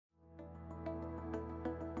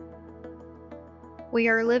We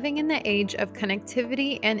are living in the age of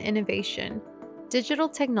connectivity and innovation. Digital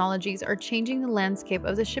technologies are changing the landscape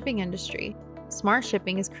of the shipping industry. Smart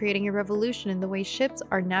shipping is creating a revolution in the way ships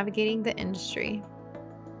are navigating the industry.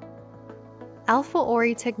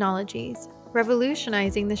 Ori Technologies,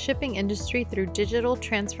 revolutionizing the shipping industry through digital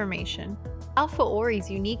transformation. Ori's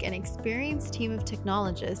unique and experienced team of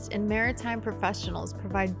technologists and maritime professionals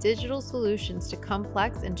provide digital solutions to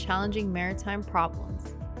complex and challenging maritime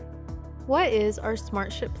problems. What is our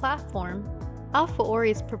Smart Ship platform?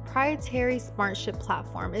 Ori's proprietary Smart Ship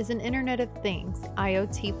platform is an Internet of Things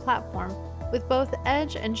 (IoT) platform with both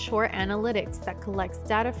edge and shore analytics that collects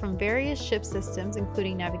data from various ship systems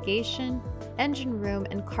including navigation, engine room,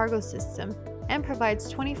 and cargo system, and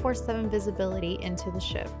provides 24/7 visibility into the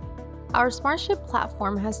ship. Our Smart Ship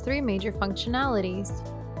platform has three major functionalities.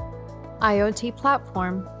 IoT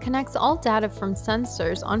platform connects all data from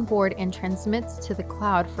sensors on board and transmits to the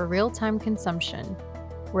cloud for real-time consumption.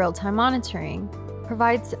 Real-time monitoring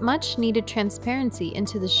provides much-needed transparency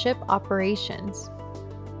into the ship operations.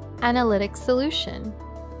 Analytics solution,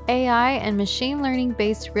 AI and machine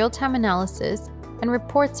learning-based real-time analysis and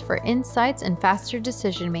reports for insights and faster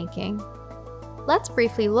decision-making. Let's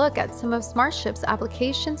briefly look at some of Smart Ship's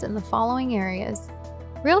applications in the following areas: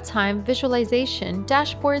 real-time visualization,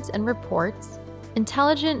 dashboards and reports,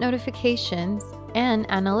 intelligent notifications and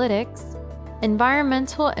analytics,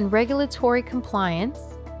 environmental and regulatory compliance,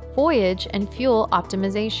 voyage and fuel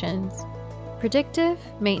optimizations, predictive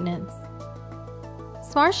maintenance.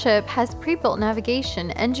 Smart Ship has pre-built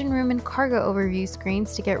navigation, engine room, and cargo overview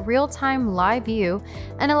screens to get real-time live view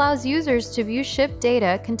and allows users to view ship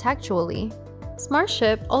data contextually. Smart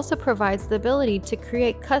Ship also provides the ability to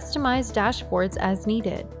create customized dashboards as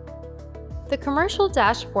needed. The commercial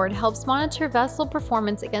dashboard helps monitor vessel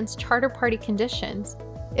performance against charter party conditions.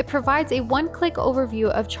 It provides a one-click overview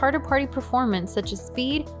of charter party performance such as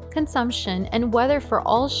speed, consumption, and weather for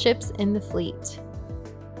all ships in the fleet.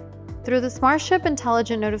 Through the Smart Ship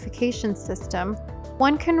Intelligent Notification System,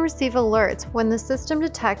 one can receive alerts when the system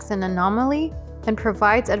detects an anomaly and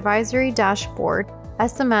provides advisory dashboard,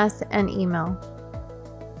 SMS, and email.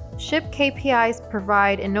 Ship KPIs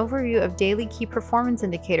provide an overview of daily key performance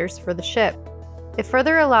indicators for the ship. It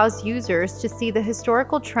further allows users to see the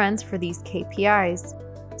historical trends for these KPIs.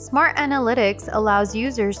 Smart Analytics allows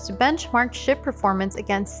users to benchmark ship performance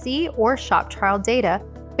against sea or shop trial data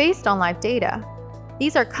based on live data.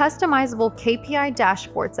 These are customizable KPI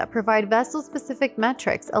dashboards that provide vessel-specific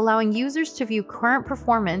metrics, allowing users to view current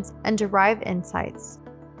performance and derive insights.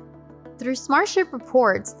 Through Smart Ship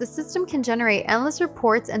Reports, the system can generate endless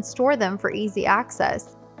reports and store them for easy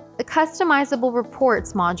access. The customizable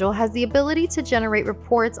Reports module has the ability to generate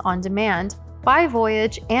reports on demand, by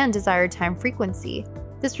voyage, and desired time frequency.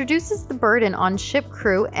 This reduces the burden on ship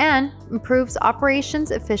crew and improves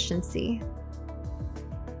operations efficiency.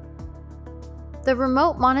 The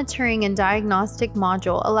Remote Monitoring and Diagnostic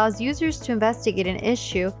module allows users to investigate an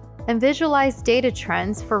issue and visualize data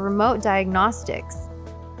trends for remote diagnostics.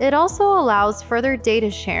 It also allows further data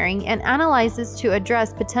sharing and analyzes to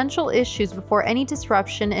address potential issues before any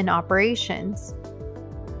disruption in operations.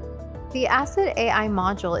 The Asset AI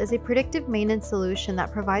module is a predictive maintenance solution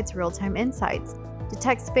that provides real-time insights,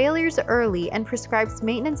 detects failures early, and prescribes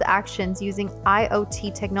maintenance actions using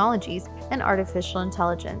IoT technologies and artificial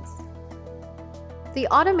intelligence. The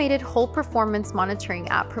Automated Hull Performance Monitoring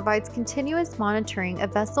app provides continuous monitoring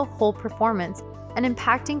of vessel hull performance and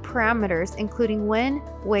impacting parameters including wind,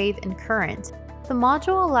 wave, and current. The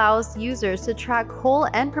module allows users to track hull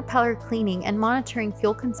and propeller cleaning and monitoring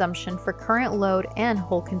fuel consumption for current load and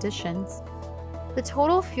hull conditions. The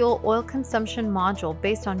Total Fuel Oil Consumption module,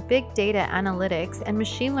 based on big data analytics and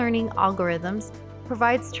machine learning algorithms,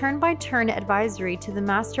 provides turn-by-turn advisory to the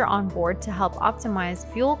master on board to help optimize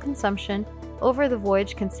fuel consumption over the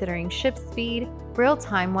voyage considering ship speed,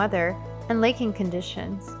 real-time weather, and laking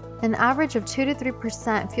conditions. An average of 2 to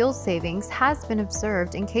 3% fuel savings has been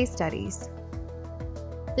observed in case studies.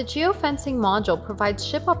 The Geofencing module provides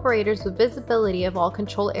ship operators with visibility of all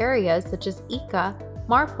control areas such as ECA,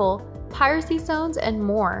 MARPL, piracy zones, and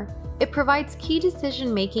more. It provides key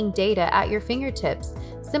decision-making data at your fingertips,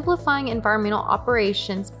 simplifying environmental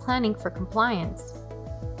operations planning for compliance.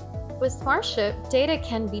 With Smart Ship, data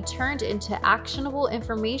can be turned into actionable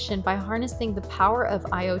information by harnessing the power of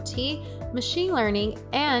IoT, machine learning,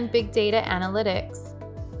 and big data analytics.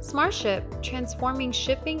 Smart Ship, transforming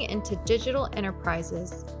shipping into digital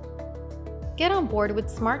enterprises. Get on board with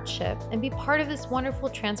Smart Ship and be part of this wonderful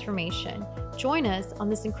transformation. Join us on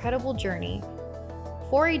this incredible journey.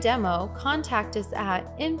 For a demo, contact us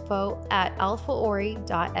at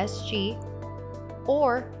info@alphaori.sg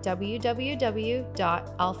or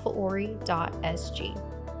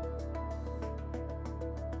www.alphaori.sg.